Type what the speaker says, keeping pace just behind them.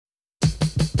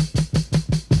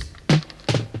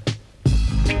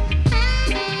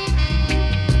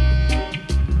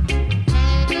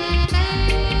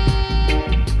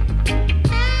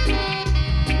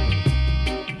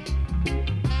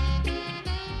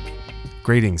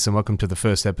Greetings and welcome to the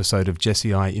first episode of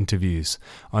Jesse I Interviews.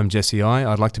 I'm Jesse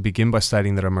I. I'd like to begin by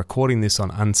stating that I'm recording this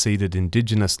on unceded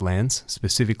Indigenous lands,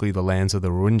 specifically the lands of the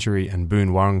Wurundjeri and Boon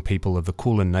Wurrung people of the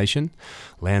Kulin Nation,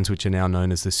 lands which are now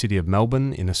known as the City of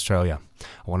Melbourne in Australia.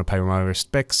 I want to pay my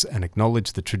respects and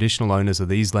acknowledge the traditional owners of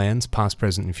these lands, past,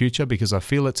 present and future, because I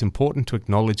feel it's important to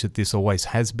acknowledge that this always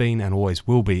has been and always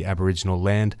will be Aboriginal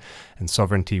land and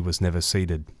sovereignty was never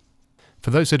ceded. For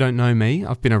those who don't know me,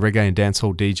 I've been a reggae and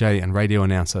dancehall DJ and radio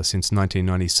announcer since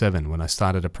 1997 when I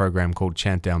started a program called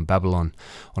Chant Down Babylon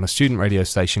on a student radio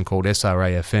station called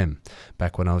SRA-FM,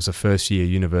 back when I was a first-year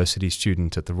university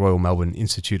student at the Royal Melbourne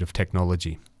Institute of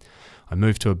Technology. I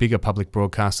moved to a bigger public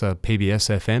broadcaster,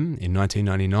 PBS-FM, in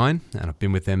 1999, and I've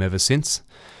been with them ever since,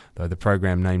 though the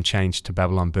program name changed to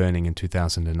Babylon Burning in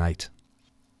 2008.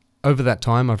 Over that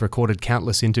time, I've recorded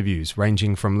countless interviews,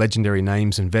 ranging from legendary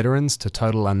names and veterans to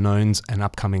total unknowns and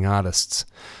upcoming artists.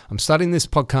 I'm starting this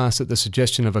podcast at the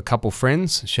suggestion of a couple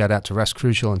friends, shout out to Ras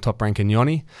Crucial and Top Rank and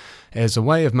Yoni, as a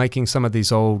way of making some of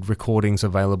these old recordings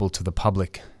available to the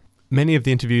public. Many of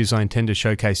the interviews I intend to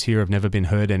showcase here have never been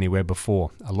heard anywhere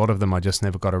before. A lot of them I just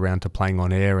never got around to playing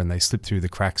on air and they slipped through the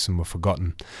cracks and were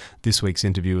forgotten. This week's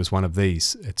interview is one of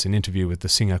these. It's an interview with the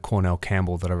singer Cornell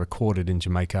Campbell that I recorded in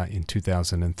Jamaica in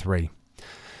 2003.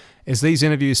 As these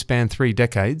interviews span 3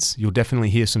 decades, you'll definitely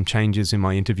hear some changes in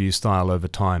my interview style over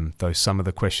time, though some of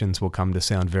the questions will come to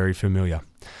sound very familiar.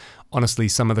 Honestly,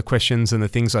 some of the questions and the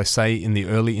things I say in the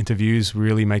early interviews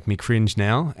really make me cringe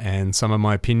now, and some of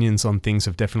my opinions on things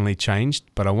have definitely changed,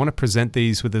 but I want to present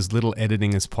these with as little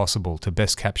editing as possible to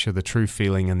best capture the true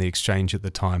feeling and the exchange at the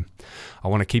time. I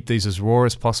want to keep these as raw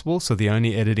as possible, so the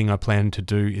only editing I plan to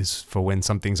do is for when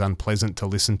something's unpleasant to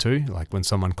listen to, like when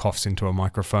someone coughs into a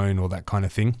microphone or that kind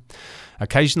of thing.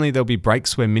 Occasionally there'll be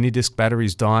breaks where mini-disc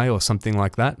batteries die or something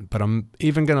like that, but I'm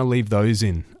even going to leave those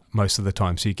in most of the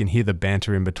time, so you can hear the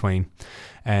banter in between.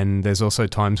 And there's also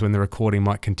times when the recording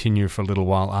might continue for a little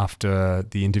while after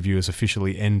the interview is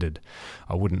officially ended.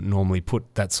 I wouldn't normally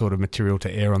put that sort of material to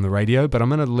air on the radio, but I'm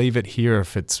going to leave it here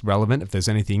if it's relevant, if there's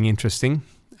anything interesting,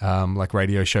 like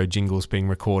radio show jingles being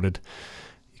recorded.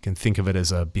 You can think of it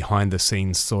as a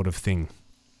behind-the-scenes sort of thing.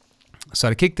 So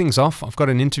to kick things off, I've got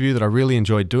an interview that I really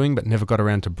enjoyed doing but never got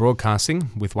around to broadcasting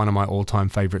with one of my all-time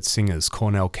favourite singers,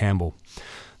 Cornell Campbell.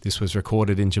 This was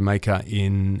recorded in Jamaica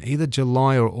in either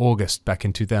July or August back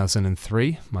in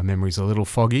 2003. My memory's a little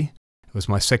foggy. It was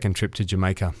my second trip to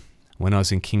Jamaica. When I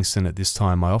was in Kingston at this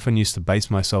time, I often used to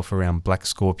base myself around Black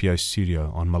Scorpio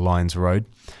Studio on Malines Road.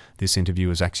 This interview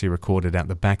was actually recorded out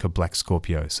the back of Black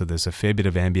Scorpio, so there's a fair bit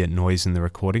of ambient noise in the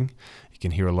recording. You can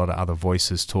hear a lot of other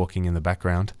voices talking in the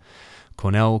background.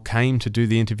 Cornell came to do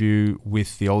the interview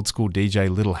with the old school DJ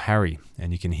Little Harry,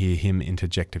 and you can hear him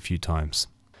interject a few times.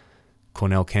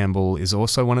 Cornell Campbell is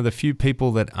also one of the few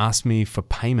people that asked me for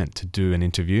payment to do an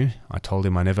interview. I told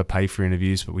him I never pay for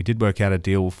interviews, but we did work out a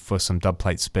deal for some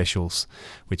dubplate specials,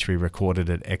 which we recorded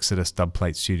at Exodus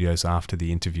Dubplate Studios after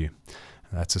the interview.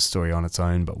 That's a story on its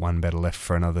own, but one better left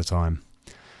for another time.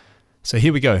 So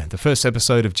here we go, the first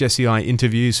episode of Jesse I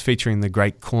Interviews featuring the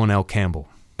great Cornell Campbell.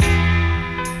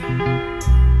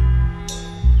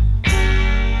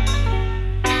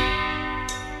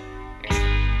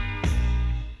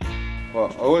 Well,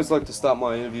 I always like to start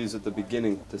my interviews at the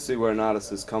beginning to see where an artist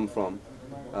has come from.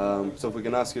 So if we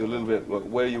can ask you a little bit, like,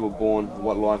 where you were born,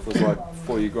 what life was like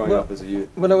for you growing up as a youth.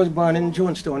 Well, I was born in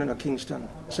Jonestown in Kingston,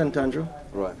 St. Andrew.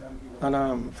 Right.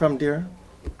 And from there,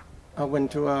 I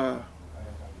went to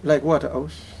Lake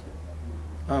Waterhouse.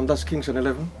 That's Kingston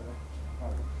 11.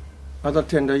 At the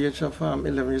tender age of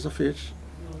 11 years of age,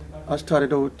 I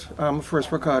started out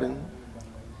first recording,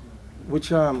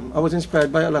 which I was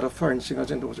inspired by a lot of foreign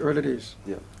singers in those early days.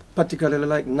 Yeah. Particularly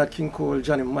like Nat King Cole,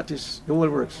 Johnny Mattis, the whole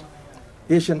works,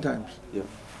 Asian times. Yeah.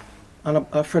 And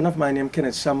a friend of mine named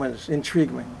Kenneth Samuels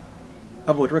intrigued me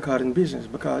about recording business,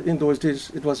 because in those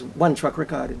days it was one-track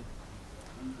recording.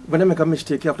 When I make a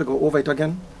mistake, you have to go over it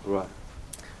again. Right.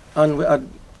 And we had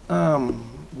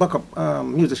backup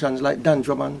musicians like Dan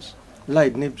Drummond,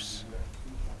 Lloyd Nibs,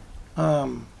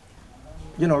 Roland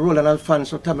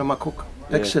Alfonso, Tammy McCook,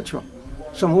 etc.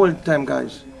 Some old-time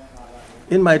guys.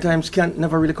 In my times, can't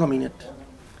never really come in yet.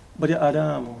 But you had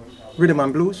rhythm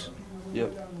and blues.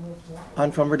 Yep.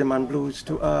 And from rhythm and blues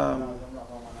to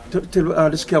till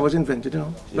the ska was invented, Yep.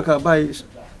 Because by,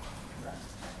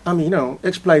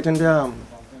 exploiting the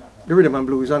rhythm and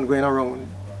blues and going around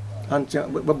and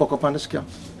we buck up on the ska.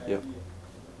 Yep.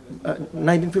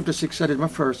 1956, I did my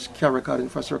first ska recording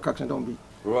for Sir Cox and Downbeat.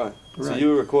 Right. So you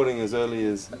were recording as early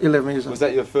as 11 years old. Was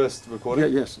that your first recording?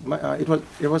 Yeah, yes.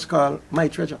 It was called My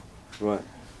Treasure. Right.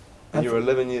 And you were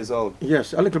 11 years old?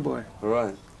 Yes, a little boy. All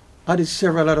right. I did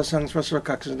several other songs for Sir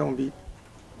Cox's Downbeat.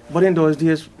 But in those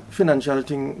days, financial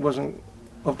thing wasn't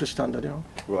up to standard, you know.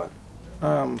 Right.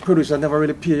 Producers never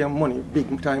really pay your money,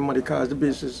 big time money, because the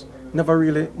business never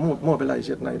really mobilized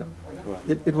yet neither.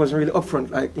 Right. It wasn't really upfront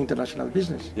like international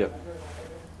business. Yep.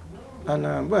 And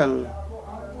I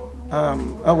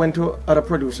went to other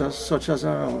producers such as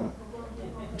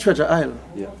Treasure Isle,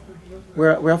 Yeah.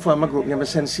 where I formed a group named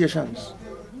Sensations.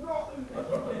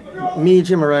 Me,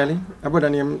 Jim Riley, a brother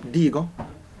named Diego,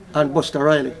 and Buster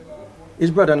Riley. His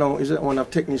brother now is the owner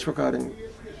of Techniques Recording.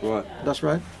 Right. That's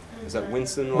right. Is that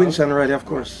Winston? Right? Winston Riley, of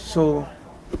course. So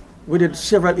we did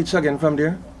several hits again from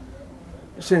there.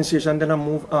 Sensation, then I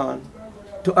moved on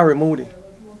to Harry Moody,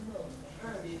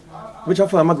 which I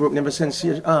formed a group named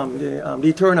Sensation, the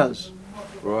Eternals.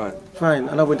 Right. Fine.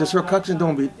 And I went to Sir Cox's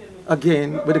Downbeat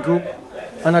again with the group,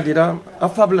 and I did a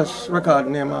fabulous record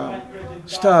named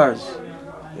Stars,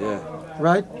 Yeah.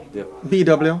 right? Yep.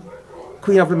 BW,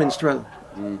 Queen of the Minstrel,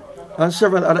 and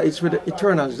several other hits with the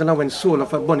Eternals. Then I went solo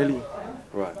for Bunny Lee.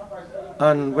 Right.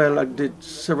 And well, I did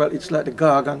several hits like The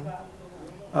Gargan,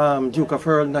 Duke of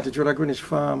Earl, Natty Jordan, Greenwich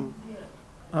Farm,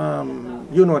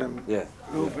 you know them. Yeah.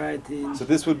 Rope writing. So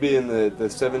this would be in the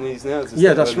 70s now? Is this Yeah,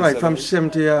 the that's early right, from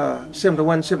 70s?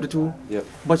 71, 72, Yep.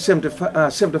 but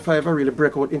 75 I really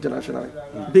break out internationally.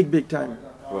 Big time.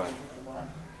 Right.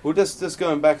 Well, just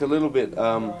going back a little bit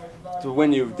to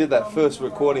when you did that first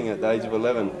recording at the age of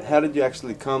 11. How did you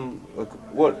actually come? Like,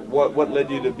 what led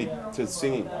you to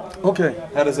singing? Okay,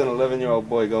 How does an 11-year-old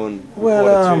boy go and record a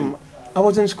well, tune? I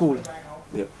was in school,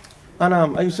 Yep. and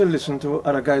I used to listen to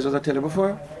other guys, as I tell you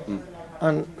before,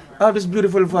 and I have this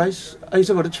beautiful voice. I used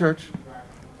to go to church.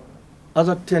 As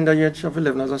a tender age of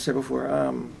 11, as I said before,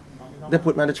 they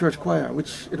put me in the church choir,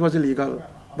 which it was illegal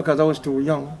because I was too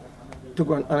young to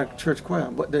go on a church choir,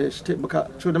 but they stayed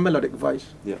because through the melodic voice.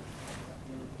 Yeah.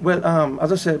 Well,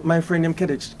 as I said, my friend named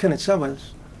Kenneth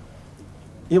Savels,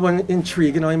 he was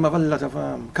intrigued, you know, he have a lot of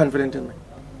confidence in me.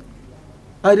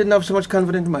 I didn't have so much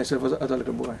confidence in myself as a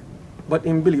little boy, but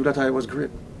he believed that I was great.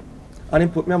 And he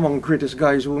put me among greatest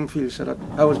guys who feel said that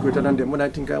I was greater than them when I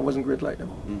think I wasn't great like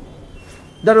them.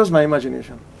 That was my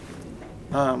imagination.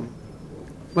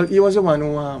 But he was the one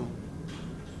who,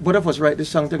 both of us write this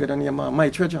song together named My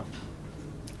Treasure.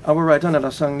 I will write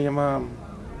another song named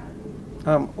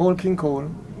Old King Cole,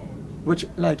 which,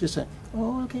 like you said,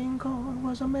 Old King Cole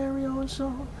was a merry old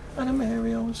soul, and a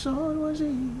merry old soul was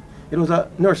he. It was a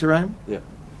nursery rhyme. Yeah.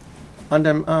 And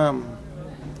then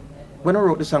when I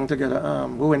wrote the song together,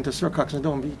 we went to Sir Cox's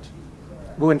Downbeat.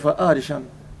 We went for audition.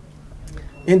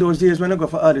 In those days, when I go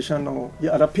for audition now, you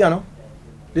had a piano.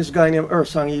 This guy named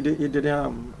Ersang, he did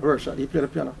the workshop, he played the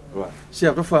piano. Right. So you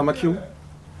have to form a queue.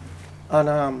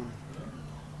 And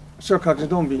Sir Cox's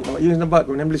Downbeat, you in the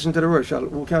background, and listen to the workshop,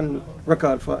 who can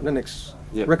record for the next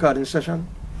Yep. recording session.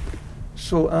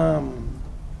 So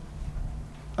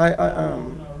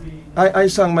I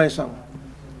sang my song.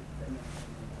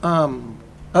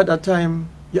 At that time,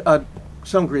 you had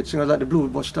some great singers like the Blue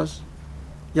Busters,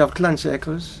 you have Clancy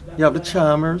Eccles, you have the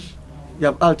Charmers, you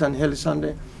have Alton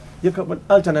Helisande. You have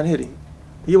Alton and Hedy.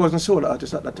 He wasn't solo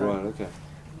artist at that time. Right. Okay.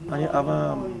 And you have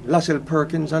Lassell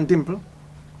Perkins and Dimple,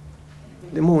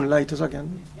 the Moonlighters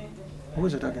again. Who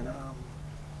was it again?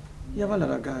 You have a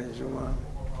lot of guys who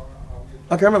I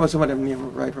can't remember some of them names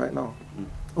right now.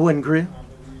 Owen Gray.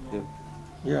 Yeah.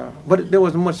 Yeah, but there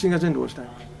wasn't much singers in those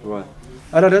times. Right.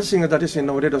 Other singers that you see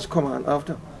now, they just come on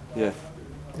after. Yeah.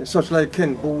 Such like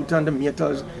Ken Booth and the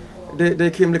Metals, they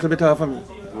came a little bit after me.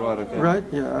 Right. Okay. Right?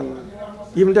 Yeah, and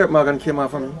even Derek Morgan came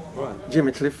after me. Right.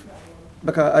 Jimmy Cliff.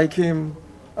 Because I came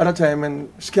at a time when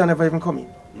Ska never even come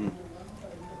in.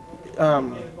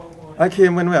 I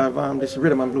came when we have this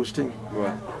rhythm and blues thing.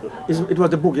 Right. It was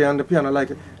the boogie and the piano, like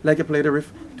you play the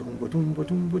riff. You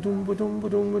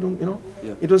know?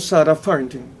 Yeah. It was sort of foreign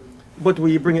thing. But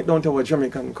we bring it down to our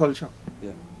Jamaican culture.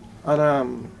 Yeah.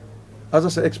 And as I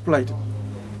said, exploit it.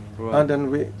 Right. And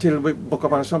then till we book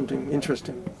up on something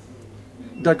interesting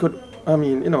that could,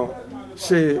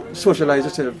 say socialize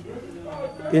itself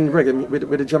in reggae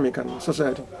with the Jamaican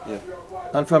society. Yeah.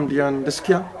 And from there on the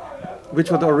Ska,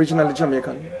 which was the original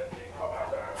Jamaican.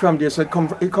 From there, so it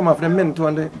come off the Mento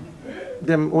and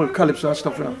them old calypso and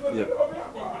stuff, you know, Yeah.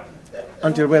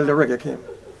 until the reggae came.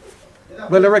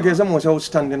 Well, the reggae is the most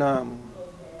outstanding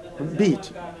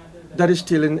beat that is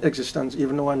still in existence,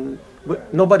 even though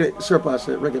but nobody surpassed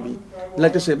the reggae beat.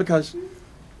 Like to say, because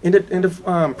in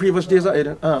the previous days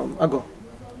ago,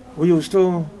 we used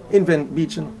to invent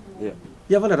beats. You know. Yeah.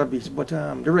 You have a lot of beats, but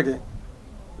the reggae,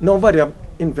 nobody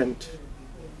invent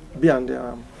beyond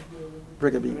the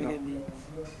reggae beat. No.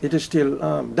 It is still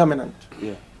dominant,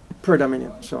 Yeah.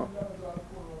 predominant. So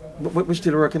but we're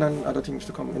still working on other things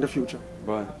to come in the future.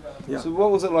 Right. Yeah. So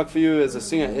what was it like for you as a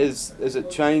singer? Is it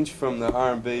changed from the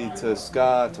R&B to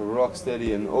ska to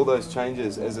rocksteady and all those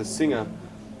changes as a singer?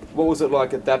 What was it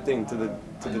like adapting to the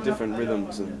different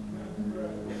rhythms and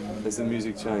as the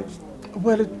music changed?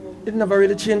 Well, it never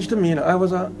really changed to me. You know. I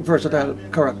was a versatile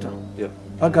character. Yeah.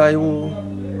 A guy who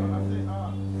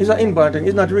is an inborn thing.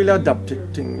 It's not really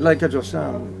adapted thing. Like I just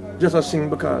a sing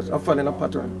because I fall in a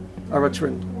pattern or a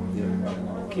trend.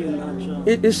 Yeah.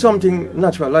 It is something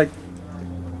natural. Like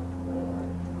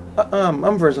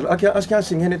I'm versatile. I can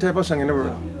sing any type of song in the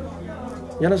world.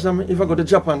 You understand me? If I go to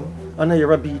Japan and I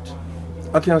hear a beat,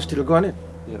 I can still go on it.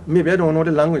 Yeah. Maybe I don't know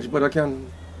the language, but I can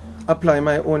apply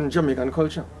my own Jamaican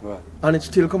culture. Right. And it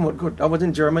still come out good. I was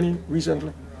in Germany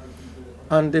recently,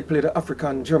 and they played an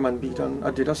African German beat, and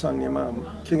I did a song named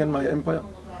King and My Empire.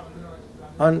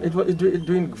 And it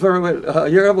doing very well.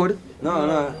 You hear about it?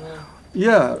 No.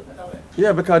 Yeah,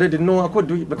 because they didn't know I could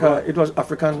do it because it was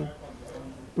African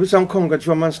with some conga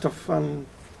drum and stuff, and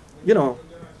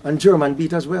and German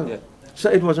beat as well. Yeah. So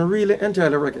it wasn't really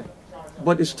entirely reggae,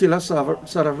 but it's still a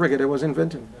sort of reggae they was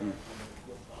inventing.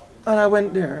 And I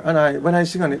went there, and when I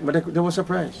sing on it, but they were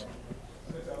surprised.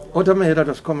 Out of my head, I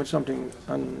just come with something,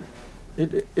 and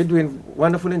it doing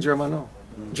wonderful in Germany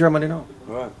now.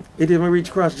 Right. It even reached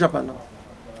across Japan now.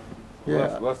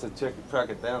 Yeah. We'll have to track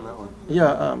it down, that one.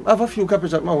 Yeah, I have a few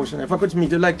copies at my house, and if I could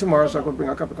meet it like tomorrow, so I could bring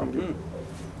a copy come to you.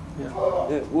 Yeah.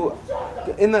 Yeah, well,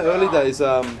 in the early days,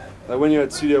 like when you're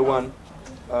at Studio One,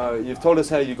 you've told us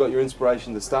how you got your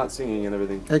inspiration to start singing and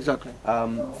everything. Exactly.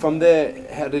 From there,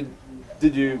 how did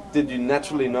you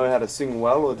naturally know how to sing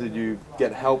well, or did you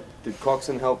get help? Did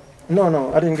Coxon help?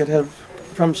 No, I didn't get help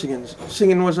from singing.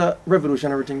 Singing was a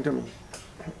revolutionary thing to me.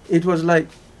 It was like,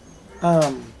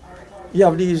 you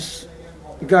have these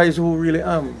guys who really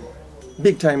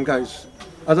big time guys,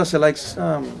 as I say, like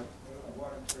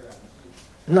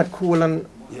not cool and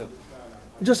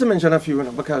just to mention a few,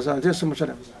 because there's so much of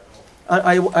them.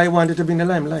 I wanted to be in the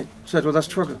limelight, so it was a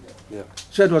struggle. Yeah.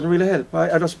 So it wasn't really help.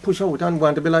 I just push out and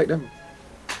want to be like them.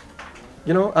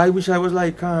 I wish I was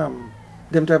like them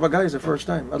type of guys the first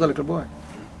time as a little boy.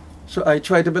 So I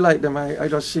tried to be like them. I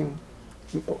just sing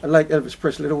like Elvis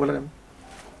Presley, all of them.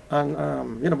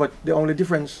 And but the only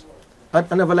difference,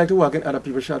 I never like to walk in other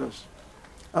people's shadows.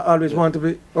 I always want to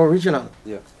be original.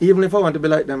 Yeah. Even if I want to be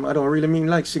like them, I don't really mean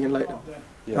like singing like them.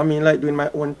 Yeah. I mean like doing my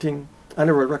own thing, and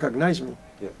the world recognize me.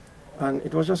 Yeah. And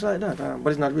it was just like that. But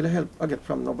it's not really help I get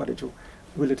from nobody to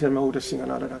really tell me how to sing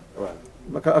and all of that. Right.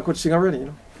 Because I could sing already,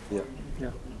 Yeah.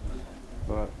 Yeah.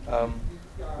 Right.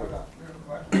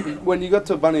 When you got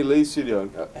to Bunny Lee's studio,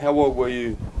 how old were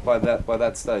you by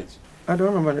that stage? I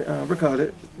don't remember recall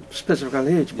the specific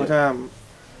age, but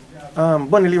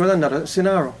Bunny Lee was another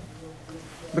scenario.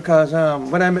 Because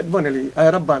when I met Bunny Lee, I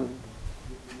had a band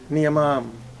named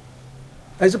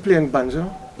I used to play in bands,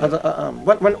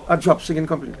 when I dropped singing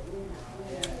completely.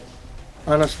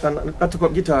 And I took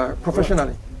up guitar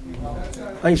professionally.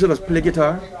 I used to just play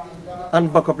guitar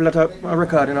and back up a lot of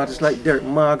recording artists like Derek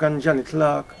Morgan, Johnny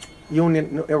Clark,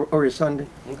 Ori Sandy,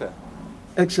 Okay.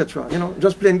 etc.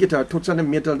 Just playing guitar, toots and the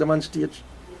metal, them on stage,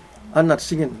 and not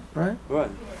singing, right? Right.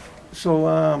 So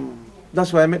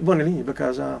that's why I met Bunny Lee,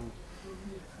 because I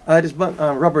had this band,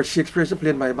 Robert Shakespeare used to play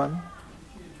in my band.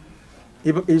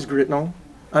 He's great now.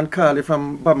 And Carly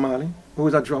from Bob Marley, who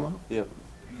was a drummer. Yeah.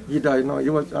 He died now. He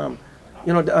was,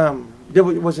 they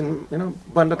was in,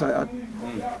 band that I had.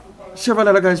 Several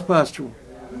other guys passed through.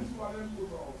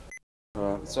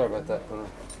 Alright, sorry about that.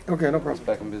 Okay, no It's problem.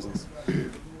 back in business.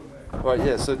 Right,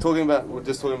 yeah, so we're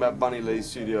just talking about Bunny Lee's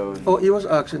studio and Oh, he was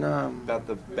asking, about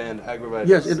the band Aggravated.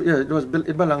 yes,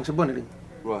 it belongs to Bunny Lee.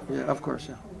 Right. Yeah, of course,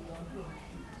 yeah.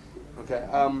 Okay.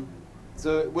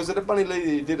 So was it at Bunny Lee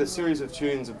that you did a series of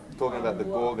tunes talking about the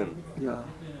Gorgon? Yeah.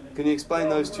 Can you explain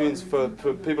those tunes for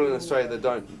people in Australia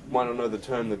that might not know the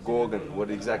term the Gorgon?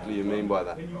 What exactly you mean by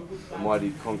that? The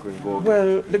mighty conquering Gorgon.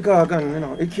 Well, the Gorgon,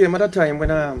 it came at a time when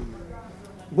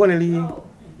Bunny Lee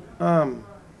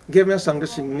gave me a song to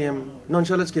sing named None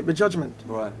Shall Escape the Judgment.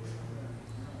 Right.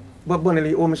 But Bunny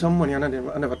Lee owed me some money and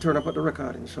I never turned up at the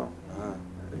recording, so Uh-huh.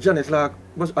 Johnny Clark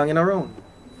was hanging around.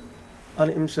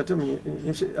 And he said to me,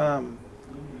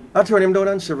 I turned him down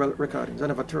on several recordings, I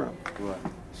never turned up. Right.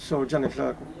 So Johnny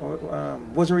Clark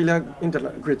wasn't really into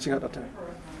a great singer at that time.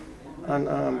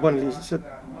 And Bunny Lee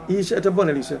said, to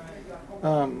Bunny Lee,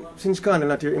 since Carney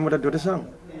not here, he would have done the song.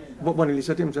 But Bunny Lee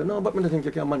said to him, no, but I don't think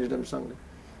you can manage them song.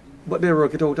 But they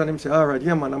work it out and him said, all right,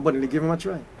 yeah man, and Bunny Lee give him a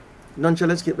try. None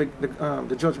Shall Escape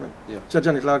the Judgment. Yeah. So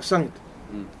Johnny Clark sang it.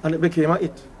 And it became a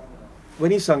hit.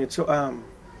 When he sang it, so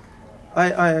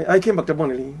I came back to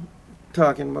Bunny Lee,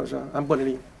 talking about and Bunny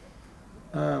Lee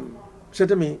said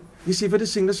to me, you see, if you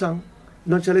sing the song,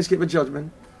 None Shall Escape the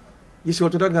Judgment, you see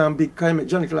what to gone big, kind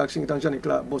Johnny Clark sing it and Johnny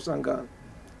Clark bust and gone.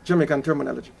 Jamaican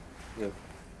terminology. Yeah.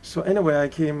 So anyway, I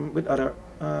came with other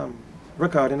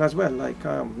recording as well, like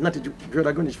Natty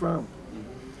Dread Greenwich Farm.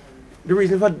 The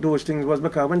reason for those things was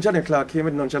because when Johnny Clark came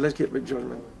with None Shall Escape with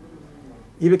Judgment,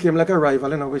 he became like a rival,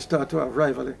 you know, we started to have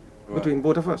rivalry between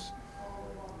both of us.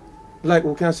 Like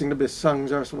who can sing the best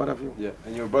songs or so what have you. Yeah,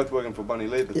 and you were both working for Bunny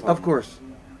Lee at the time. Of course.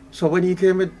 So when he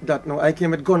came with that, no, I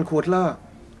came with Gun Court Law,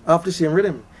 after the same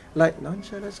rhythm. Like, none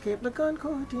shall escape the gun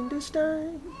court in this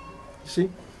time. See?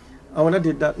 And when I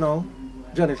did that now,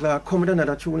 Johnny Clark come with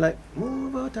another tune like,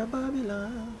 move out of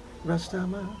Babylon,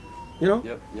 Rastaman. You know?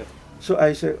 Yep. So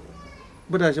I said,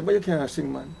 but you can't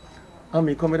sing, man. And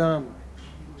me come with,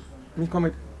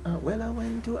 well, I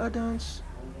went to a dance.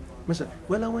 I said,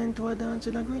 well, I went to a dance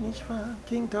in a Greenwich Farm.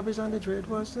 King Tubby's and the Dread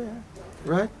was there.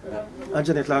 Right? Yeah. And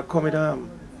Johnny Clark come with,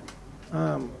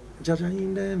 Jaja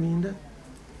in there.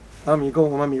 And me go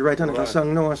home and me write another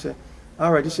song now. I say,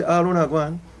 all right, you see, all when I go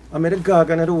on, I made a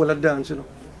gargan and the whole of dance, you know.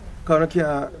 Because you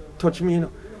can't touch me, you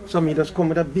know. So me just come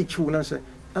with a big tune and say,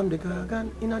 I'm the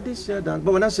gargan in a this year dance.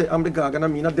 But when I say I'm the gargan, I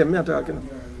mean not them me talking.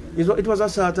 You know. It was a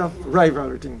sort of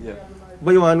rivalry thing. Yeah.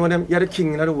 But you want to know them, you're the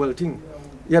king of the world thing.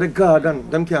 You're the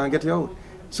gargan, them can't get you out.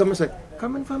 So I say,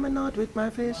 coming from the north with my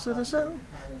face to the south,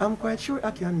 I'm quite sure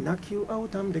I can knock you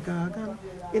out, I'm the gargan.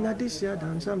 In a this year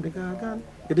dance, I'm the gargan.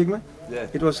 You dig me? Yeah.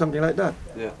 It was something like that.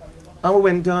 Yeah. And we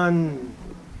went on,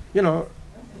 you know,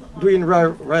 doing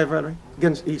rivalry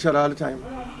against each other all the time,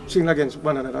 singing against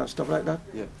one another and stuff like that.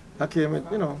 Yeah. I came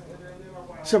with, you know,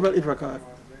 several hit records.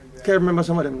 Can't remember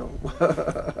some of them now.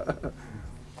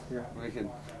 Yeah. Wicked.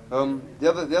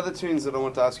 The other tunes that I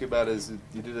want to ask you about is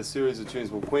you did a series of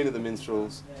tunes, well, Queen of the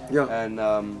Minstrels, Yeah. and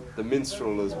The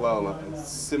Minstrel as well, a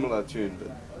similar tune,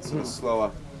 but sort of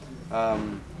slower.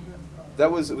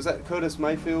 Was that Curtis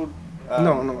Mayfield?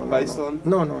 No. Based on?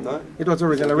 No. It was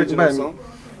originally written by song? me.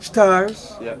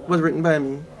 Stars Yeah. was written by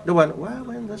me. The one, why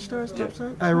when the stars stop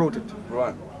shine? I wrote it.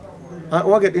 Right.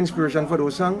 I get inspiration for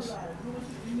those songs.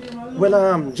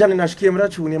 Well, Johnny Nash came with a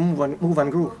tune named Move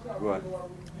and Groove. Right.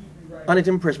 And it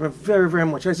impressed me very, very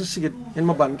much. I used to sing it in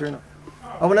my band, you know.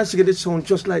 And when I sing it, it sounds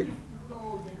just like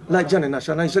Johnny Nash.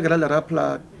 And I used to get a lot of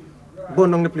applaud,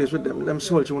 burn down the place with them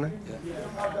soul tune.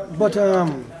 But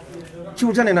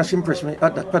Johnny Nash impressed me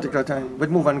at that particular time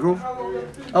with Move and Groove.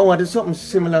 I wanted something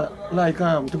similar, like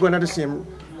to go on the same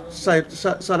side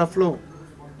of flow.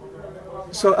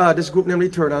 So this group named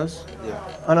Eternals, Yeah.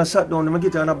 and I sat down with my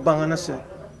guitar and I bang and I said,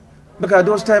 because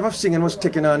those type of singing was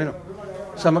taking on, you know.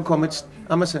 So I'm going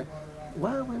to say,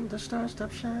 why when the stars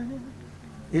stop shining,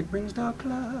 it brings dark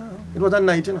cloud. It was at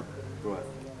night, you know. Right.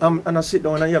 And I sit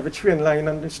down and you have a train line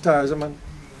and the stars, and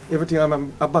everything,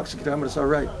 I'm a box guitar, I'm just all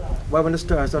right. Why when the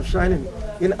stars stop shining?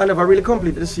 I never really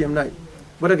completed the same night.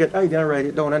 But I get idea and write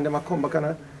it down, and then I come back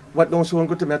and what don't sound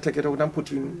good to me, I take it out and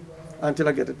put in until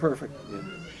I get it perfect. Yeah.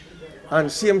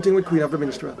 And same thing with Queen of the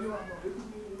Minstrel.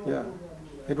 Yeah.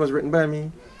 It was written by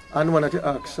me. And one at the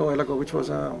asked a while ago, which was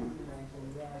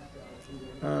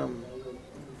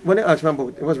when they asked me about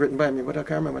it was written by me, but I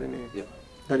can't remember the name. Yeah.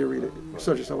 That you read it.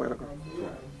 So just a while ago.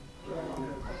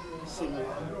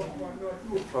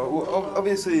 Well,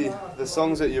 obviously, the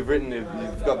songs that you've written,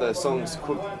 you've got the songs,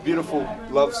 beautiful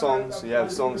love songs. You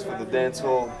have songs for the dance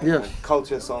hall, Yes.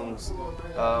 culture songs,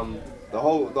 the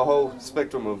whole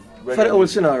spectrum of. For the old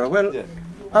scenario, well, Yeah.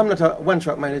 I'm not a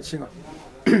one-track minded singer.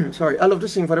 Sorry, I love to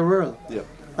sing for the world Yeah.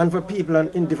 and for people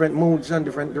in different moods and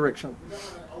different directions.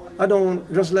 I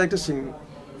don't just like to sing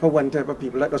for one type of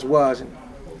people, like us was.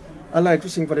 I like to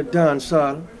sing for the dance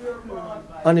hall,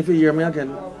 and if you hear me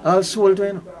again, I'll soul to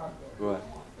you. Right.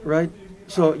 Right?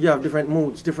 So you have different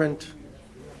moods, different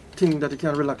things that you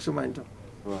can relax your mind to.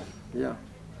 Right. Yeah.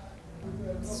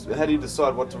 So how do you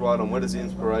decide what to write on? Where does the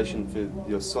inspiration for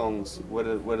your songs?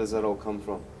 Where does that all come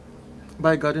from?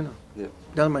 By God, you know. Yeah.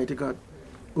 The Almighty God,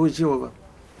 who is Jehovah.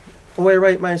 When I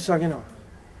write my song, you know,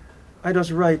 I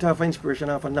just write off inspiration,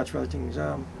 off of natural things.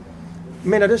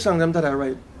 Many of the songs that I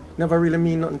write never really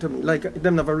mean nothing to me. Like,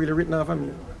 them never really written off of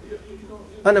me.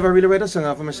 I never really write a song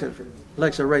off of myself.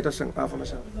 Like, I write a song off of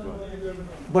myself.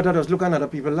 But I just look at other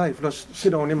people's life. Just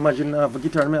sit down, imagine I have a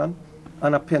guitar in my hand,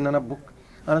 and a pen and a book,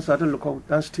 and I start to look out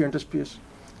and stare into space.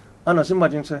 And I just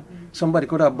imagine, say, somebody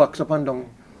could have box up and down.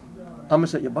 I'm going to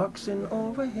say, you're boxing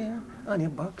over here, and you're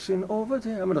boxing over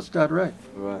there. I'm going to start right.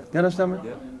 Right. You understand me?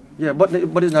 Yeah. Yeah, but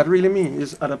it's not really me.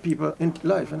 It's other people in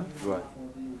life, you know? Right.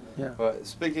 Yeah. Right.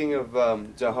 Speaking of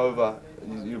Jehovah,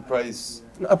 you praise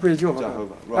I praise Jehovah.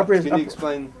 Jehovah. I praise, Right. Can you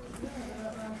explain?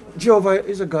 Jehovah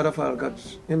is a God of all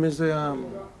gods. Him is the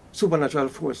supernatural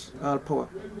force, all power,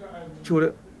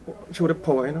 through the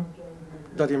power, you know,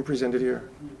 that Him presented here.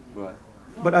 Right.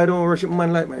 But I don't worship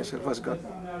man like myself as God.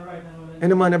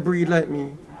 Any man that breathe like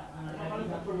me,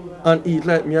 and eat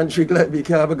like me, and drink like me,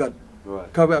 can't be God. Right.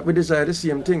 Because we desire the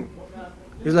same thing.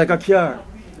 It's like a car.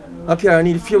 A car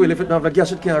needs fuel. If it don't have the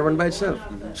gas, it can't run by itself.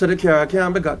 So the car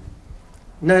can't be God.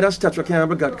 Neither statue can't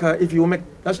be God. Because if you make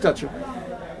a statue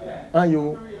and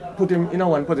you put him in a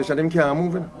one position, him can't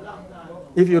move him.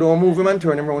 If you don't move him and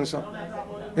turn him around, so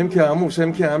him can't move, so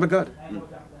him can't be God.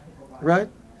 Right?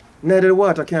 Neither the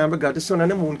water can't be God. The sun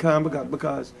and the moon can't be God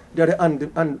because they're the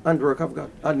handwork of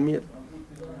God, handmade.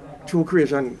 Through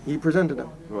creation, He presented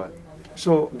them. Right.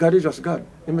 So God is just God.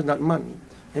 Him is not man.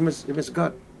 Him is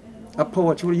God. A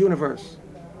power through the universe.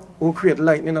 Who create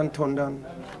lightning and thunder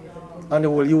and the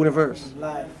whole universe.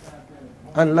 Life.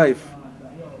 And life.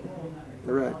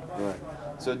 Right. Right.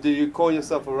 So do you call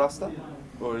yourself a Rasta?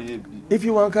 Or you... If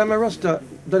you want to call me a Rasta,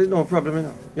 that is no problem, you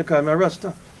know. You call me a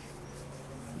Rasta.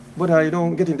 But I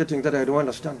don't get into things that I don't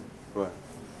understand. Right.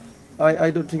 I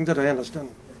don't think that I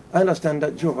understand. I understand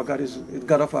that Jehovah God is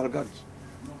God of all gods.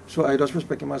 So I just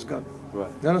respect Him as God.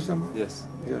 Right. You understand? Yes.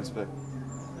 Yeah. Respect.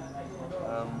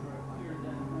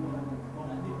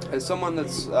 As someone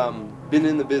that's been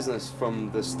in the business from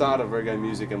the start of reggae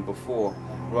music and before,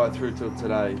 right through till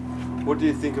today, what do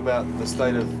you think about the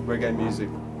state of reggae music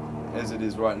as it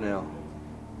is right now?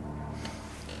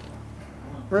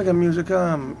 Reggae music,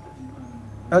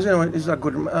 as you know, is a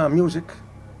good music.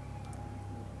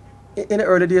 In the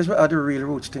early days, we had the real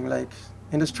roots thing, like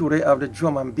in the studio, you have the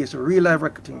drum and bass, real live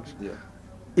record things. Yeah.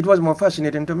 It was more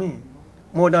fascinating to me,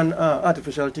 more than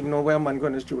artificial thing, you know, where a man go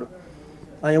in the studio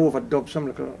and you overdub some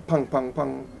little pang, pang,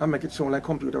 pang, and make it sound like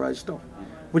computerized stuff,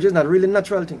 which is not really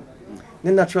natural thing.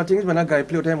 The natural thing is when a guy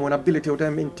play with him, one ability, with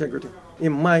him integrity,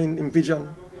 in mind, in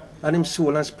vision, and in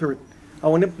soul and spirit.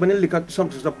 And when you look at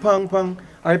something, the pang, pang,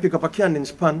 or you pick up a candy in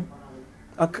span,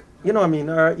 you know what I mean,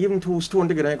 or even two stone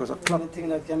together, it goes a clock. Anything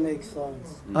that can make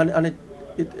sounds. And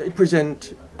it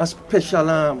presents a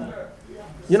special,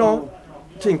 you know,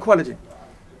 thing, quality,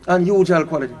 unusual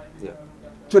quality Yeah.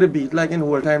 to the beat, like in the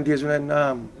old time days when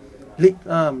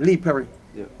Lee Perry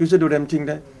Yeah. used to do them thing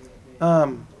there.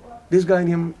 This guy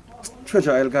named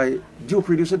Treasure Isle guy,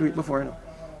 Dupree used to do it before, you know.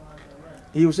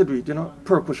 He used to do it, you know,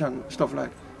 percussion, stuff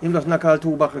like. He just knock all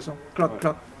two buckles, so clock,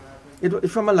 clock. It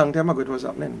from a long time ago it was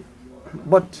happening.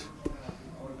 But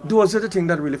those are the things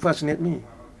that really fascinate me.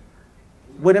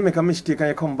 When they make a mistake and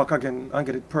you come back again and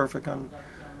get it perfect, and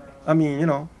I mean, you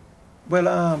know,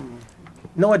 well,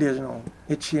 nowadays, you know,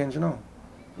 it changed, you know.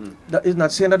 That is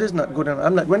not saying that it's not good.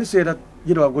 I'm not when you say that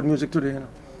you don't have good music today, you know,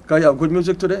 because you have good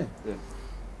music today. Yeah.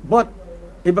 But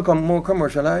it become more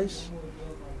commercialized,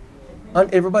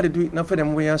 and everybody do it now for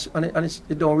them ways, and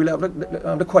it don't really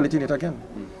have the quality in it again.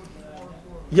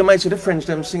 You might see the French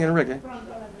them singing reggae,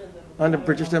 and the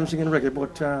British them singing reggae,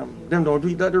 but them don't do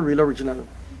it that the real original.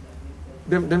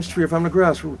 Them straight from the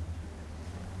grassroots,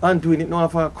 and doing it now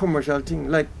for a commercial thing,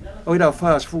 like without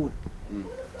fast food.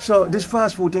 So this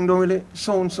fast food thing don't really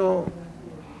sound so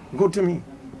good to me,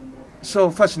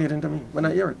 so fascinating to me when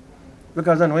I hear it,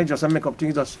 because I know it's just a makeup thing.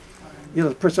 You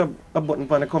just press a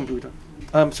button on the computer,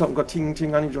 something got ting,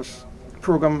 and you just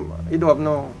program. You don't have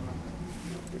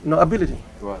no ability.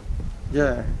 Right.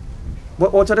 Yeah.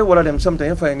 But out of the all of them, sometimes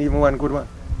you find even one good one.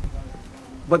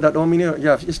 But that don't mean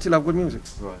you still have good music.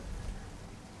 Right.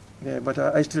 Yeah, but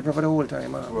I still prefer the whole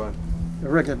time Right.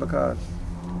 reggae because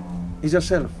it's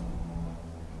yourself.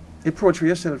 It portrays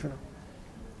yourself, you know.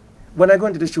 When I go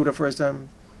into the studio the first time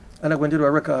and I went to do a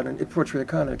record and it portrays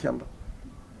Colonel Campbell,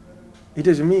 it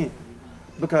is me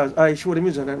because I show the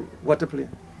musician what to play.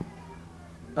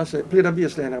 I say, play the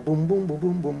bass line, boom, boom, boom,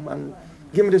 boom, boom, and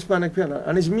give me the Hispanic piano,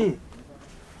 and it's me.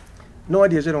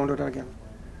 Nowadays, they don't do that again.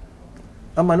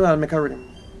 A man will make a rhythm.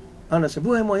 And I say,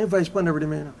 boy, I'm going to invite Hispanic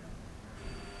rhythm, you know.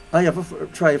 I have to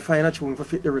try to find a tune for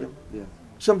fit the rhythm. Yeah.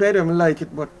 Sometimes I don't like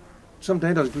it, but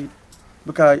sometimes it does do it.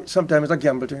 Because sometimes it's a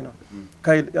gamble too, you know.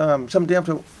 Because sometimes you have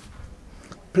to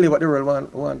play what the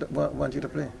world want you to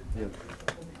play. Yeah.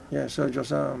 Yeah, so just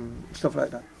stuff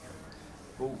like that.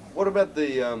 Well, what about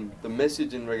the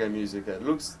message in reggae music? It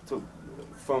looks,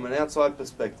 from an outside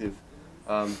perspective,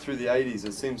 through the 80s,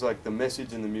 it seems like the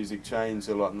message in the music changed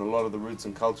a lot, and a lot of the roots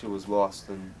and culture was lost.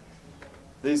 And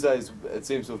these days, it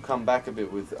seems to have come back a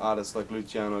bit with artists like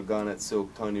Luciano, Garnet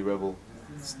Silk, Tony Rebel,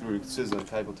 through Sizzla and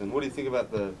Capleton. What do you think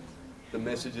about the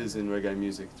messages in reggae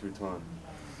music through time?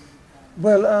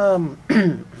 Well,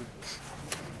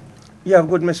 you have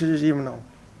good messages even now,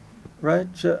 right?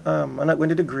 So I'm not going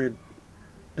to degrade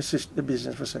the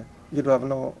business per se. you don't have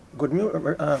no good music.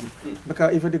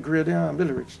 Because if you degrade the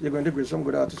lyrics, you're going to degrade some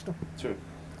good artists too, True.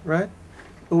 right?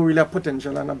 Who really have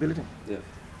potential and ability. Yeah.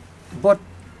 But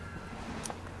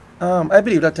I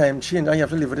believe that time changed and you have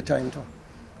to live with the time too.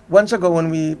 Once ago when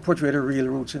we portrayed the real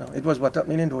roots, it was what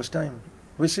happening in those times.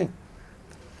 We see.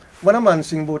 When a man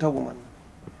sing about a woman,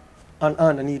 and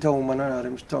underneath a woman and all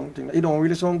them strong things, it don't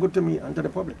really sound good to me and to the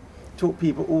public. To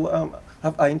people who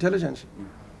have high intelligence,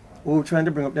 who trying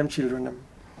to bring up them children.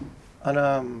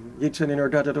 And you're sending your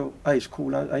daughter to high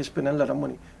school and I spend a lot of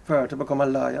money for her to become a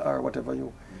lawyer or whatever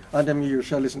you. And them years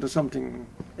shall listen to something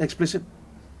explicit.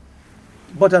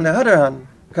 But on the other hand,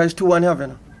 because it's two and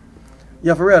heaven, you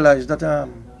have to realize that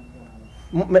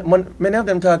many of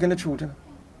them talking the truth.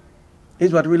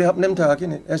 Is what really happened them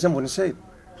talking it, as them wouldn't say it.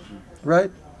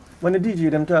 Right? When the DJ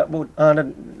them talk about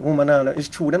the woman it's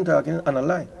true them talking and a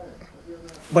lie.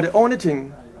 But the only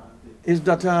thing is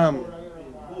that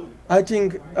I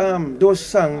think those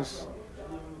songs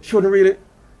shouldn't really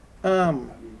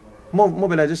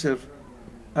mobilize yourself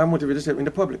and motivate yourself in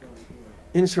the public,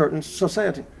 in certain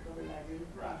society,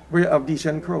 where you have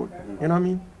decent crowd. You know what I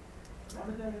mean?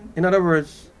 In other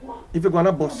words, if you go on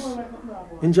a bus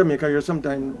in Jamaica, you're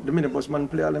sometimes the minibus man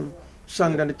play all them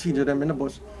song and the teacher them in the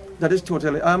bus. That is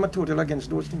I'm totally against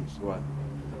those things. Right.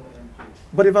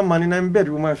 But if a man in a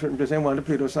bedroom or a certain place and want to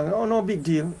play those songs, oh no big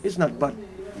deal, it's not bad.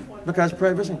 Because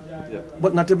privacy. Yeah.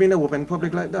 But not to be in the open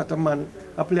public like that. A man,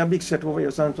 I play a big set over here,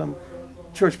 so some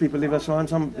church people live us and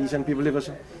some decent people live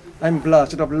us. I'm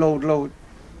blasted up loud.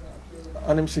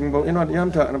 And I'm singing about, you know what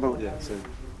I'm talking about? Yeah. So.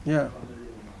 Yeah.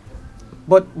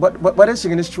 But what I'm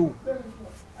singing is true.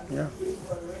 Yeah.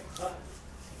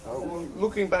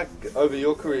 Looking back over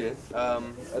your career, are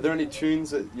there any tunes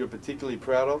that you're particularly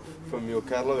proud of from your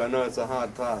catalogue? I know it's a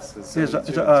hard task. It's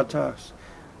a hard task.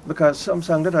 Because some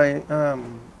song that I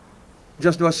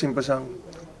just do a simple song,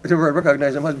 they will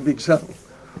recognize them as big song.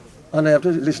 And I have to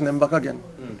listen them back again.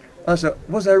 I said,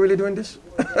 was I really doing this?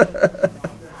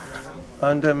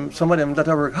 And some of them that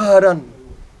I work hard on,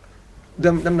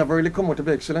 them never really come out to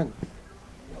be excellent.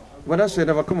 When I say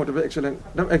never come out to be excellent,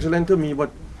 them excellent to me, but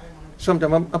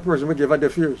sometimes a person will give a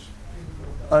deaf ears.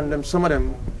 And some of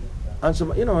them, and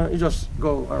some, you just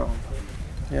go around.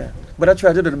 Yeah. But I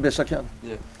try to do the best I can.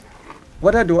 Yeah.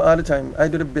 What I do all the time, I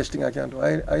do the best thing I can do.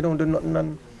 I don't do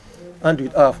nothing and do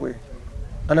it halfway.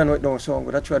 And I know it don't sound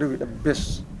good. I try to do it the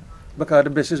best. Because the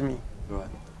best is me. Right.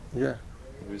 Yeah.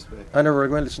 Respect. And the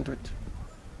world going to listen to it.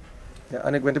 Yeah,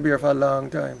 and it's going to be here for a long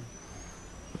time.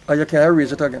 Or you can't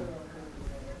erase it again.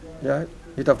 Yeah,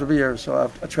 it have to be here,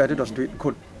 so I try to just do it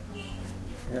good.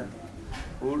 Yeah.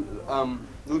 Well,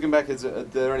 looking back, are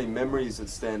there any memories that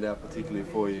stand out particularly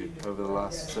for you over the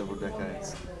last several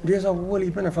decades? There's a whole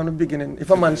heap from the beginning. If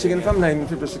a man singing from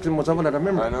 1956, it must have a lot of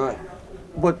memory. I know.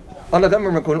 But a lot of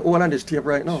memory can all on this tape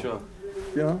right now. Sure.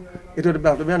 You know, it would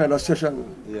have to be another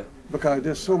session. Yeah. Because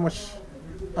there's so much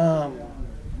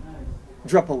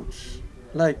dropouts.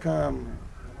 Like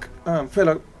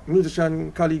fellow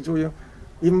musician colleagues who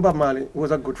even Bob Marley was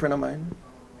a good friend of mine.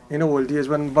 In the old days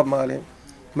when Bob Marley,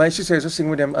 my sister used to sing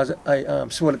with them as I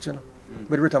swore it,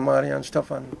 with Rita Marley and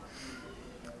stuff. And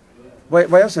why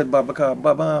I said Bob, because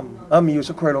Bob used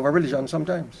to quarrel over religion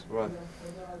sometimes. Right.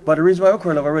 But the reason why I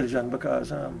quarrel over religion,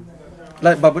 because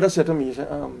like Bob would have said to me, he said,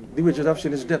 the wages of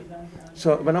sin is death.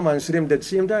 So when a man see him dead,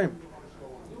 same time.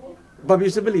 Bob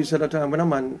used to believe that when a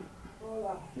man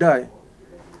die,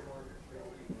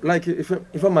 like if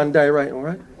a man die right now,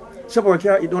 right? Suppose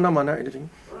can't eat down a man or anything.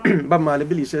 Bob Marley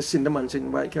believes that sin the man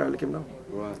sin, why can't lick him down?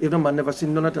 Right. If the man never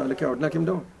sinned none at all, he can't knock him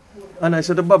down. And I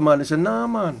said to Bob Marley, said, nah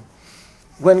man.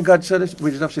 When God said the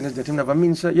wages of sin is death, he never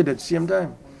means you're dead same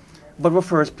time. But we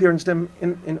first parents them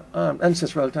in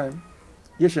ancestral time,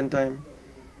 ancient time,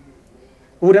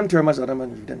 who them term as Adam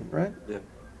and Eve then, right? Yeah.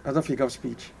 As a figure of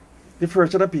speech. The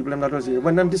first other people them that was here,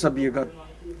 when them disobey God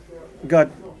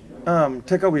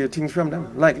take away things from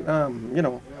them. Like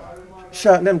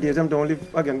short them days them don't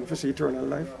live again for see eternal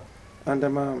life. And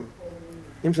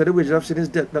him said the wages of sin is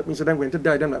death, that means that I'm going to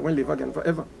die, them not going to live again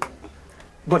forever.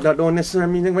 But that don't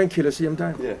necessarily mean they're going to kill at the same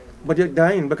time. Yeah. But you're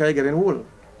dying because you're getting old.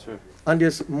 True. And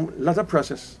there's lots of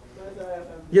process.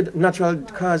 You natural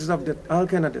causes of death, all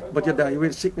kind of death, but you die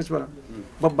with sickness, well.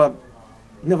 But Bob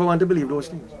never want to believe those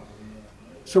things.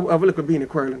 So I have a look at being a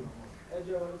quarreling.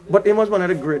 But he was one of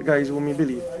the great guys who me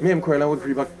believe. Me and quarreling would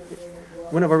agree, but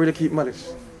we never really keep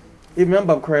malice. If me and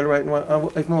Bob quarrel right now,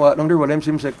 if me walk down the road,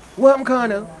 him say, "What am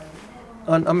Colonel?"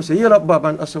 And I'm say, "Heal up, Bob,"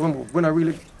 and I say, "We move." When I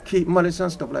really keep malice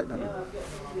and stuff like that.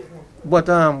 But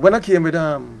when I came with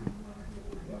the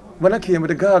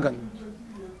Gargan,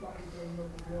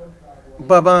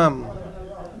 Bob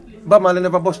Marley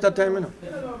never bust that time,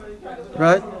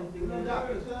 right?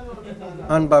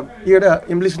 And Bob, hear that,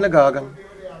 him listen to Gargan.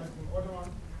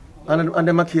 And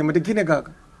then I came with the Guinea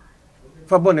Gag.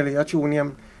 For Bonnie, I tune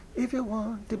him, if you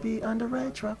want to be on the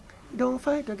right track, don't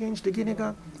fight against the Guinea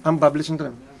Gag. And Bob listened to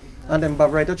him. And then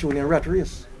Bob write a tune in Rat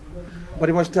Race. But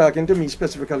he was talking to me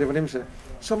specifically when him say,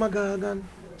 some a Gargan,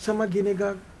 some a Guinea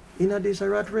Gag, in this a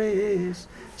rat race.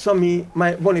 So me,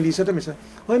 my Bonnie Lee said to me, say,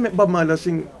 why make Bob Marley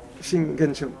sing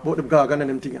against him, about the Gargan and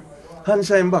them thing?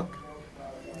 Hands him back.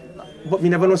 But me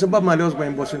never know some Bob Marley was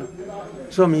going boss, you know.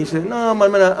 So me say, no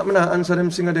man, I'm not answer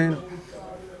them singer there, you know,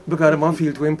 because I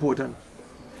feel too important.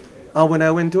 And when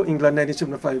I went to England in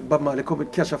 1975, Bob Marley come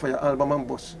with Catch a Fire album and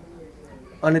bus.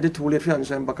 And it's too late for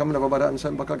answer him back, I'm never bother answer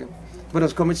him back again. But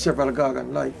it's come with several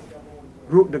Gargan, like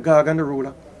the Gargan, the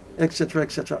Ruler, etc.,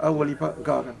 etc., a whole heap of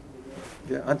Gargan.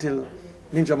 Yeah, until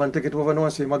Ninja Man take it over now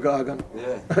and say, my Gargan.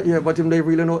 Yeah. Yeah, but him don't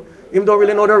really know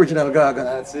the original Gargan.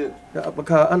 That's it. Yeah,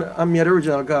 because I'm the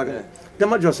original Gargan. Yeah. They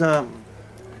might just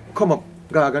come up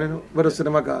Gargan, you know, but I say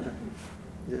them a Gargan.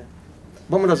 Yeah.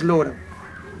 But I just load them.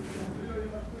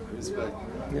 Respect.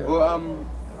 Yeah. Well,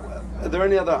 are there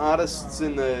any other artists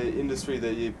in the industry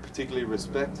that you particularly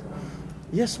respect?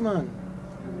 Yes, man.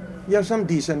 You have some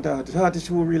decent artists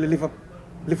who really lift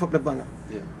up the banner.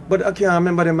 Yeah. But I can't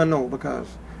remember them now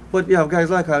but you have guys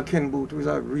like Ken Booth, who's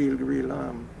a real,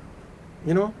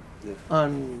 you know, Yeah.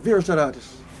 and various other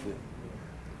artists. Yeah.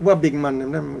 What big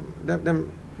man,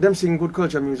 them sing good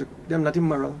culture music, them not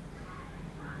immoral.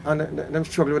 And them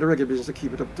struggle with the reggae business to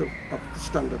keep it up to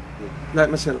standard, like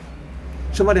myself.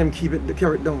 Some of them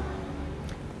carry it down.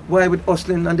 Why with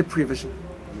hustling and deprivation?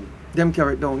 Them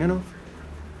carry it down, you know.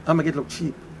 I make it look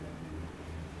cheap.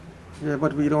 Yeah,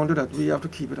 but we don't do that. We have to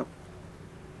keep it up.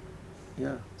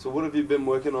 Yeah. So what have you been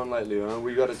working on lately?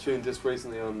 We got a tune just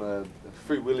recently on the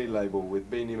Free Willy label with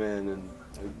Beanie Man and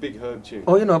a Big Herb tune.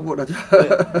 Oh, you know about that?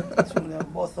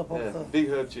 Yeah, Big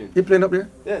Herb tune. You playing up there?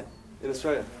 Yeah, in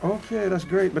Australia. Okay, that's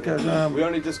great because We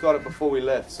only just got it before we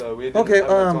left, so we didn't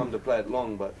have time to play it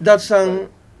long. But that song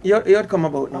you come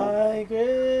about now. I get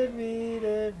it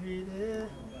every day.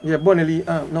 Yeah, Bonnie Lee.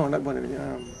 No, not Bonnie Lee.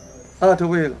 Arthur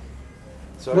Whale.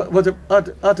 sorry.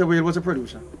 Arthur Whale was a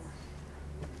producer,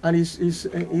 and he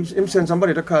sent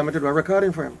somebody to call me to do a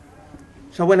recording for him.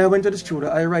 So when I went to the studio,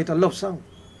 I write a love song,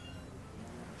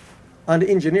 and the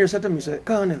engineer said to me, "Say,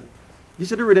 Colonel, you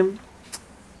see the rhythm?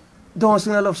 Don't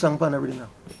sing a love song on the rhythm now.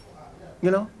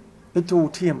 You know, it's too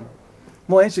tame.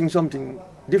 More I sing something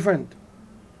different."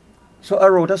 So I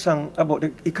wrote a song about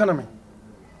the economy,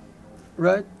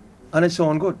 right? And it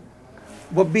sounded good.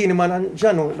 But Beanie Man and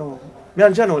Jano, no. Me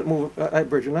and Jano moved at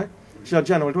Virgin, right? So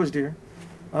Jano was there.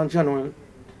 And Jano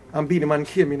and Beanie Man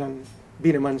came in and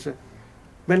Beanie Man said,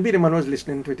 when Beanie Man was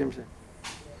listening to it, him said,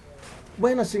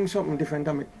 why not sing something different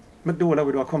and make the whole of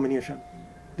it a combination?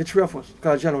 The three of us,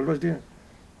 because Jano was there.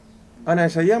 And I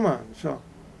said, yeah man. So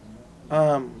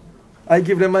I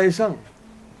give them my song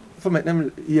for make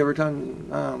them hear it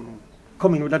and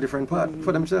come in with a different part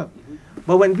for themselves.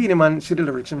 But when Beanie Man see the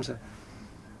lyrics, him say,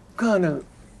 Colonel,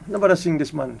 nobody sing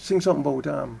this man. Sing something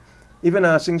about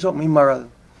even sing something immoral.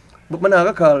 But man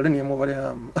I call the name over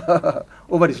the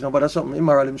over this nobody something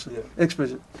immoral himself. Yeah.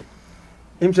 Explicit.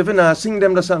 Himself when I sing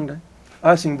them the song there,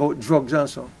 I sing about drugs and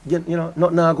so. You know,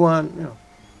 not now go on, you know.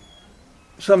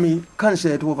 So me can't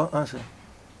say it over and say,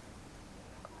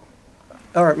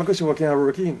 alright, I can see what can I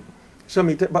work in. So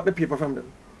me take back the paper from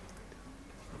them.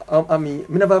 I mean,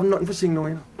 me never have nothing for sing now,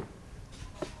 you know.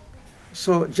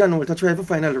 So John will try to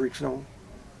find the lyrics now.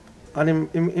 And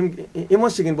he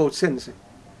was singing about sense.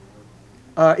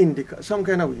 Indica, some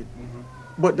kind of weed. Mm-hmm.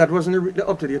 But that wasn't the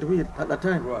up-to-date weed at that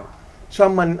time. Right. So a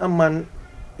man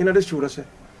in the studio say,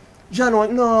 John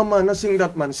will, no man, not sing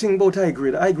that man, sing about high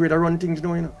grade. High grade I run things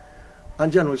now, you know.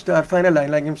 And John will start find a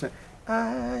line like him say,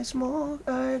 I smoke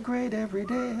high grade every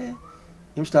day.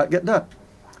 Him start get that.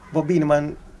 But Beanie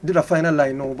Man did a final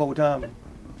line now about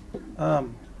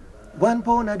 1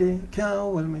 pound a day can't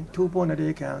hold me, 2 pound a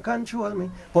day can't control me.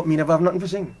 But me never have nothing to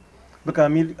sing. Because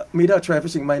me that try to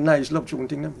sing my nice love tune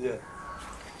thing them. Yeah.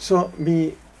 So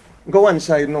me go one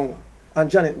side now and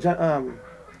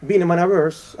Beanie Man a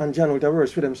verse and John with a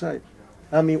verse for them side.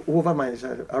 And me over my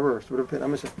side a verse with a pen.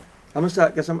 I'm gonna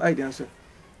start get some idea and say,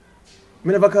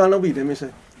 me never call no weed them, me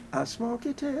say, I smoke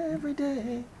it every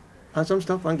day. And some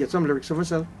stuff and get some lyrics for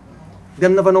myself.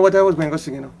 Them never know what I was going to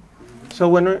sing, you know. So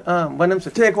when them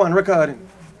say, take one recording,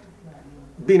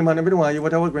 Beanie Man, never know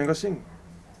what I was going to sing.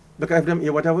 Because if them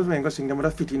hear what I was going to sing, they would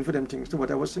have fit in for them things to what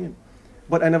I was singing.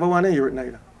 But I never want to hear it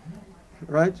neither.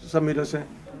 Right? Some people say,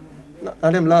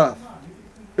 and them laugh.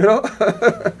 You know?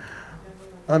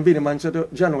 And Beanie Man said to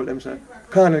John, them say,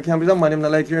 Colonel, can't be some man, him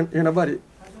not like hearing nobody.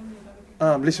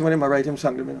 listen when him write him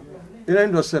song, you know. You know,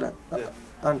 him just say that. Yeah.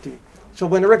 And thing. So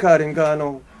when the recording gone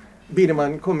now, Be the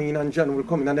Man come in and John will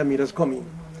come in and the meters come in.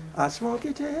 I smoke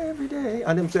it every day.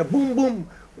 And them say boom boom,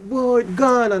 boy it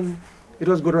gone, and it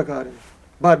was good recording.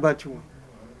 Bad tune.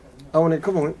 I want to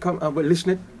come and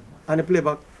listen it and the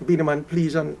playback, Be the Man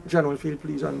please and John will feel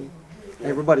please and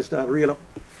everybody start reel up.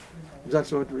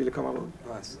 That's how it really come about.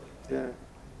 Nice. Yeah.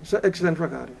 It's an excellent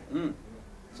recording.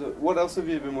 So what else have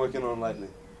you been working on lately?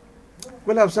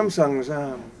 We'll have some songs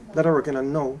that I'm working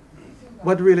on now.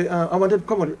 But really, I wanted to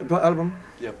come out with an album.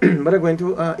 Yep. But I'm going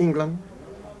to England.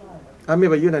 And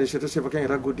maybe United States to see if I can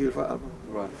get a good deal for an album.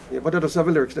 Right. Yeah, but I just have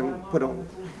the lyrics them put on.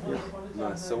 Yeah.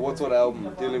 Nice. So what sort of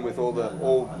album? Dealing with all the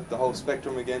whole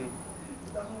spectrum again?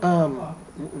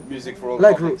 Music for all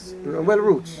Like topics?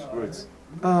 Roots. Roots.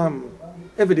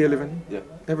 Everyday living. Yeah.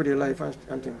 Everyday life and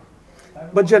things.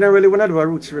 But generally, when I do a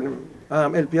roots rhythm,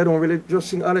 LP, I don't really just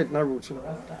sing all it in a roots. You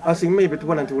know. I sing maybe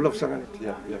one and two love song on it.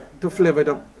 Yeah. To flavor it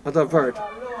up as a vert.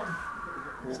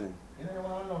 See.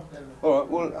 All right.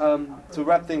 Well, to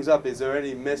wrap things up, is there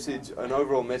any message, an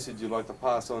overall message you'd like to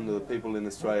pass on to the people in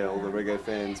Australia, all the reggae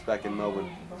fans back in Melbourne?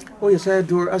 Oh yes, I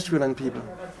adore Australian people.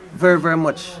 Very, very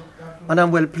much. And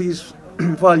I'm well pleased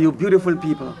for all you beautiful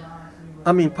people.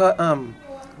 I mean,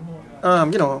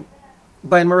 you know,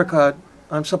 buying my record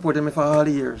and supporting me for all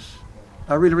the years.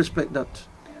 I really respect that.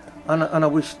 And I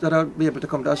wish that I'd be able to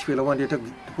come to Australia one day to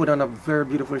put on a very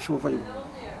beautiful show for you.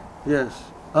 Yes,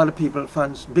 all the people,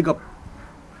 fans, big up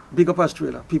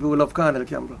Australia. People who love Cornell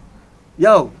Campbell.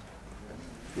 Yo!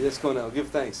 Yes, Cornell, give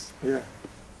thanks. Yeah,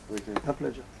 Okay. a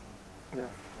pleasure. Yeah.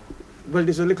 Well,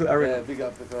 there's a little area. Yeah, big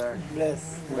up the Larry.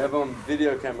 Bless. We have on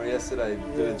video camera yesterday,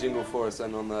 did a jingle for us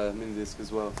and on the mini disc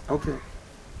as well. Okay.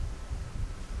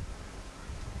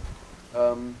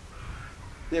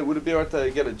 Yeah, would it be alright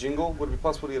to get a jingle? Would it be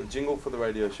possible to get a jingle for the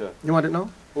radio show? You want it now?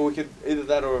 Well, we could either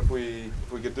that, or if we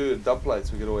could do dub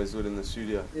plates, we could always do it in the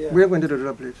studio. Yeah. We're going to do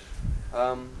the place.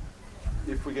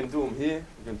 If we can do them here,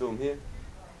 we can do them here.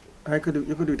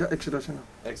 You could do it at Exodus, you know.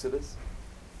 Exodus.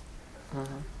 Uh-huh.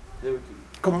 Yeah, we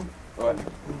could. Come on. All right.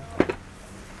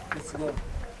 Let's go.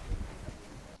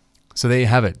 So there you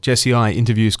have it. Jesse I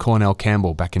interviews Cornell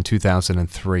Campbell back in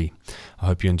 2003. I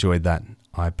hope you enjoyed that.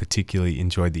 I particularly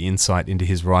enjoyed the insight into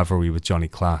his rivalry with Johnny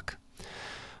Clark.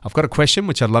 I've got a question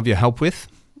which I'd love your help with.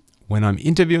 When I'm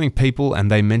interviewing people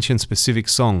and they mention specific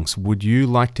songs, would you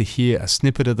like to hear a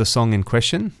snippet of the song in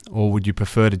question, or would you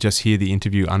prefer to just hear the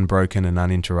interview unbroken and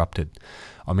uninterrupted?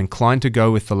 I'm inclined to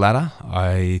go with the latter.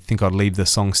 I think I'd leave the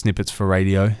song snippets for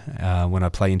radio when I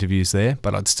play interviews there,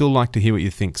 but I'd still like to hear what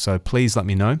you think, so please let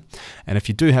me know. And if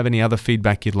you do have any other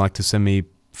feedback you'd like to send me,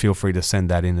 feel free to send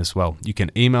that in as well. You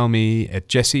can email me at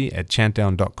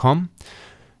jesse@chantdown.com.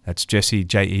 That's Jesse,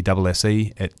 Jesse,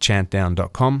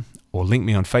 @chantdown.com. Or link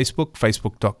me on Facebook,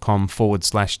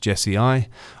 facebook.com/JesseI,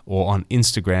 or on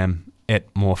Instagram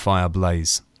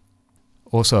 @MoreFireBlaze.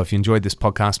 Also, if you enjoyed this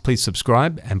podcast, please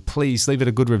subscribe and please leave it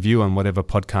a good review on whatever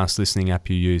podcast listening app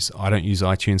you use. I don't use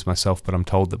iTunes myself, but I'm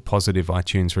told that positive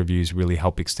iTunes reviews really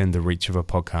help extend the reach of a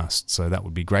podcast, so that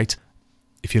would be great.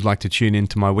 If you'd like to tune in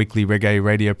to my weekly reggae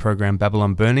radio program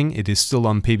Babylon Burning, it is still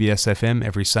on PBS FM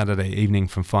every Saturday evening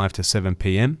from 5 to 7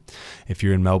 p.m. If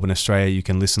you're in Melbourne, Australia, you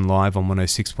can listen live on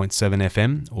 106.7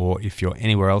 FM, or if you're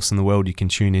anywhere else in the world, you can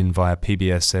tune in via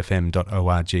pbsfm.org.au.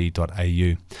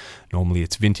 Normally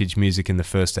it's vintage music in the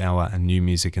first hour and new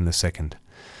music in the second.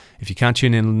 If you can't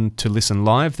tune in to listen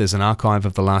live, there's an archive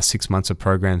of the last 6 months of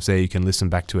programs there you can listen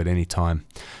back to at any time.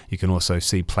 You can also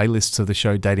see playlists of the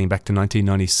show dating back to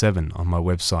 1997 on my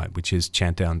website, which is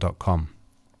chantdown.com.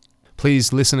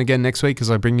 Please listen again next week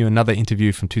as I bring you another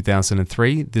interview from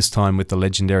 2003, this time with the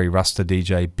legendary Rasta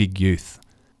DJ Big Youth.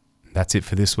 That's it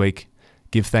for this week.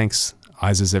 Give thanks,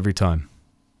 Isaac every time.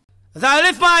 As I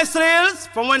lift my sails,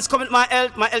 from whence cometh my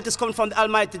health is coming from the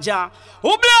Almighty Jah.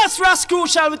 Who bless Ras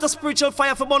Crucial with a spiritual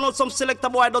fire for burn out some selector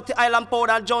boy, dirty island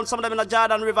powder and John, some of them in the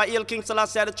Jordan River, Hill King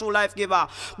Selassie, the true life giver.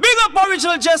 Big up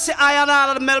original Jesse I and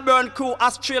all of the Melbourne crew,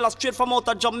 Australia, straight from out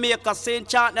of Jamaica, St.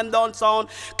 Chant them down sound.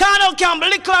 Cornell Campbell,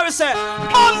 Lick Clarisse,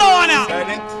 on down now.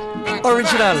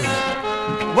 Original.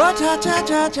 What cha cha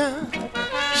cha cha.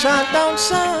 Chant down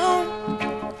sound.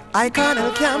 I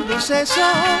Cornell Campbell say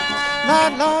so.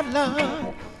 Lord, Lord,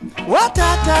 Lord. What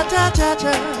ta ta ta ta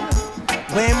ta.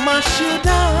 We mash you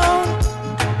down.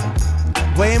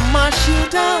 We mash you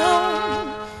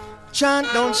down.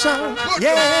 Chant down sound.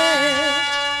 Yeah,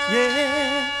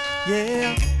 yeah,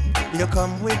 yeah. You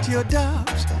come with your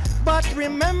doubts, but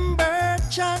remember,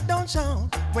 chant down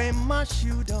sound. We mash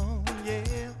you down.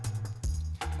 Yeah.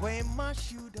 We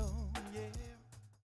mash you down. Yeah.